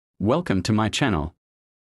Welcome to my channel.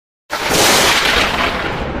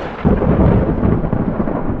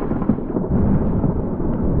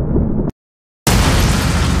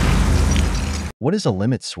 What is a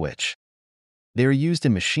limit switch? They are used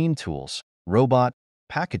in machine tools, robot,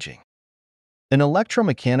 packaging. An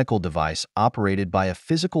electromechanical device operated by a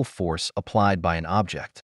physical force applied by an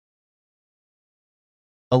object.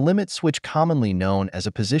 A limit switch commonly known as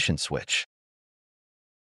a position switch.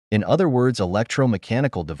 In other words,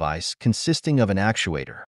 electromechanical device consisting of an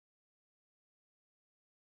actuator.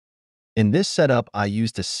 In this setup, I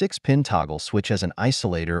used a 6-pin toggle switch as an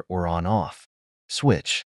isolator or on-off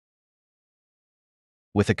switch,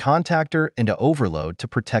 with a contactor and a overload to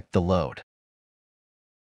protect the load.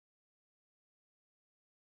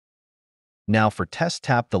 Now for test,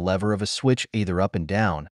 tap the lever of a switch either up and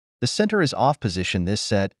down. The center is off position, this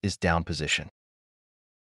set is down position.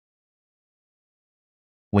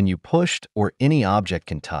 When you pushed or any object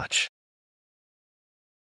can touch,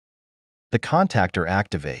 the contactor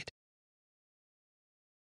activate.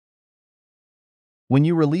 When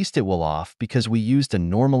you released, it will off because we used a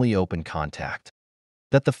normally open contact.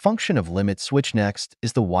 That the function of limit switch. Next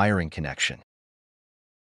is the wiring connection.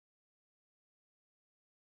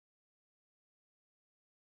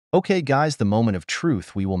 Okay guys, the moment of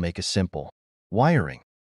truth, we will make a simple wiring.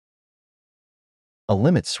 A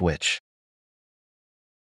limit switch.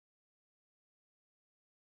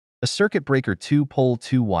 A circuit breaker, 2-pole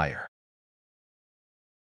 2-wire.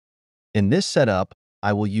 In this setup,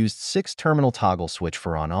 I will use 6-terminal toggle switch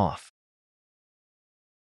for on-off.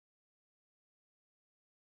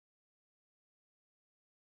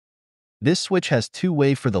 This switch has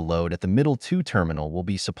two-way for the load at the middle. 2-terminal will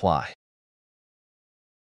be supply.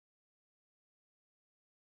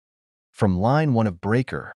 From line 1 of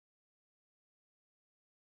breaker.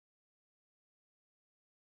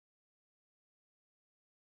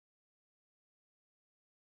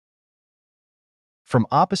 From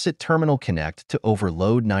opposite terminal connect to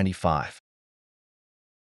overload 95.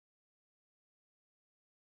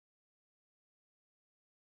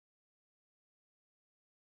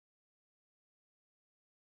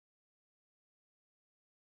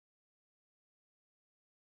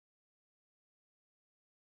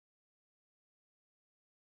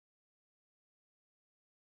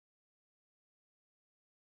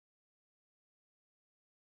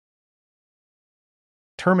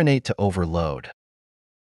 Terminate to overload.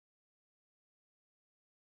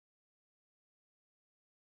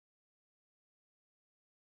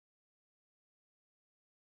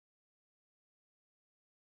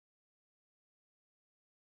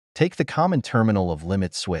 Take the common terminal of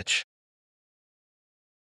limit switch.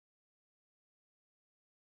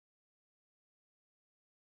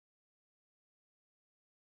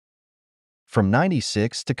 From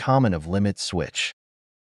 96 to common of limit switch.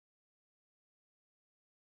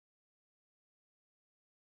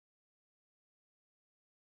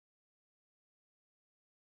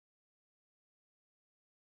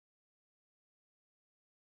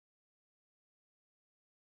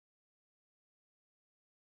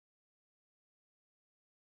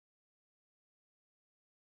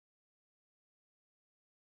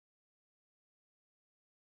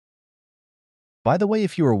 By the way,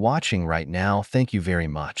 if you are watching right now, thank you very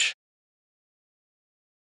much.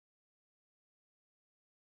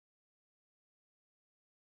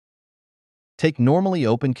 Take normally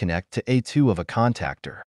open, connect to A2 of a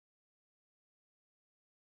contactor.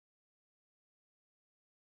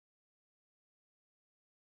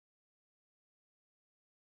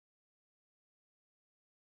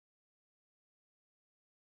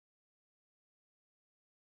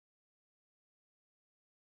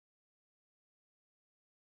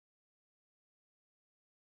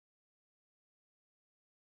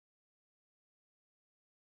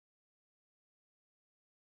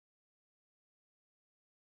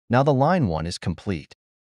 Now the line 1 is complete.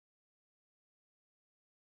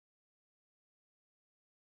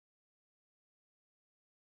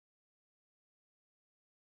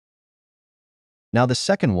 Now the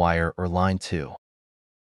second wire or line 2.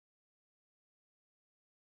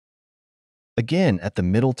 Again at the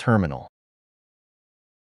middle terminal.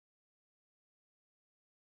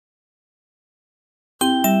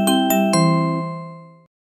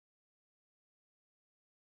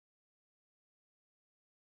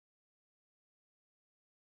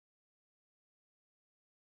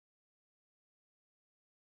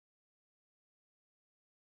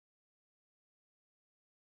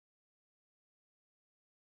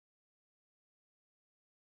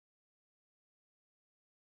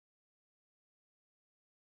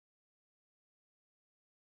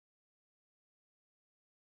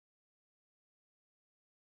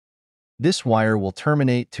 This wire will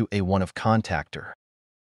terminate to A1 of contactor.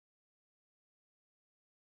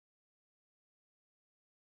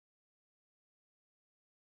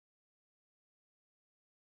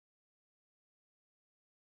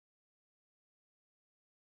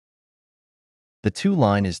 The 2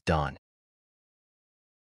 line is done.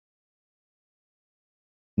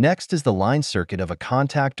 Next is the line circuit of a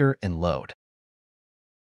contactor and load.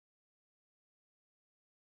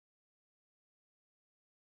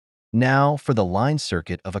 Now for the line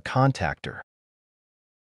circuit of a contactor.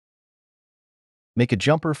 Make a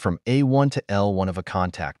jumper from A1 to L1 of a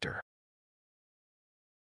contactor.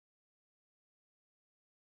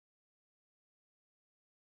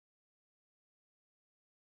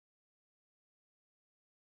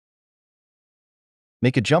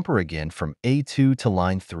 Make a jumper again from A2 to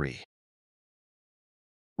line 3.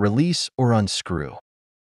 Release or unscrew.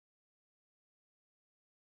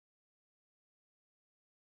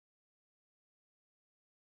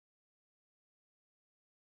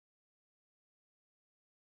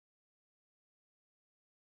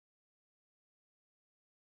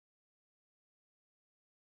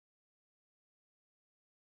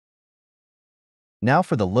 Now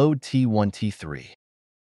for the load T1, T3.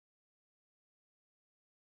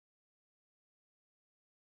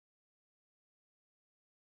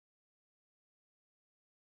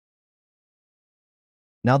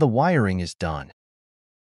 Now the wiring is done.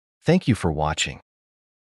 Thank you for watching.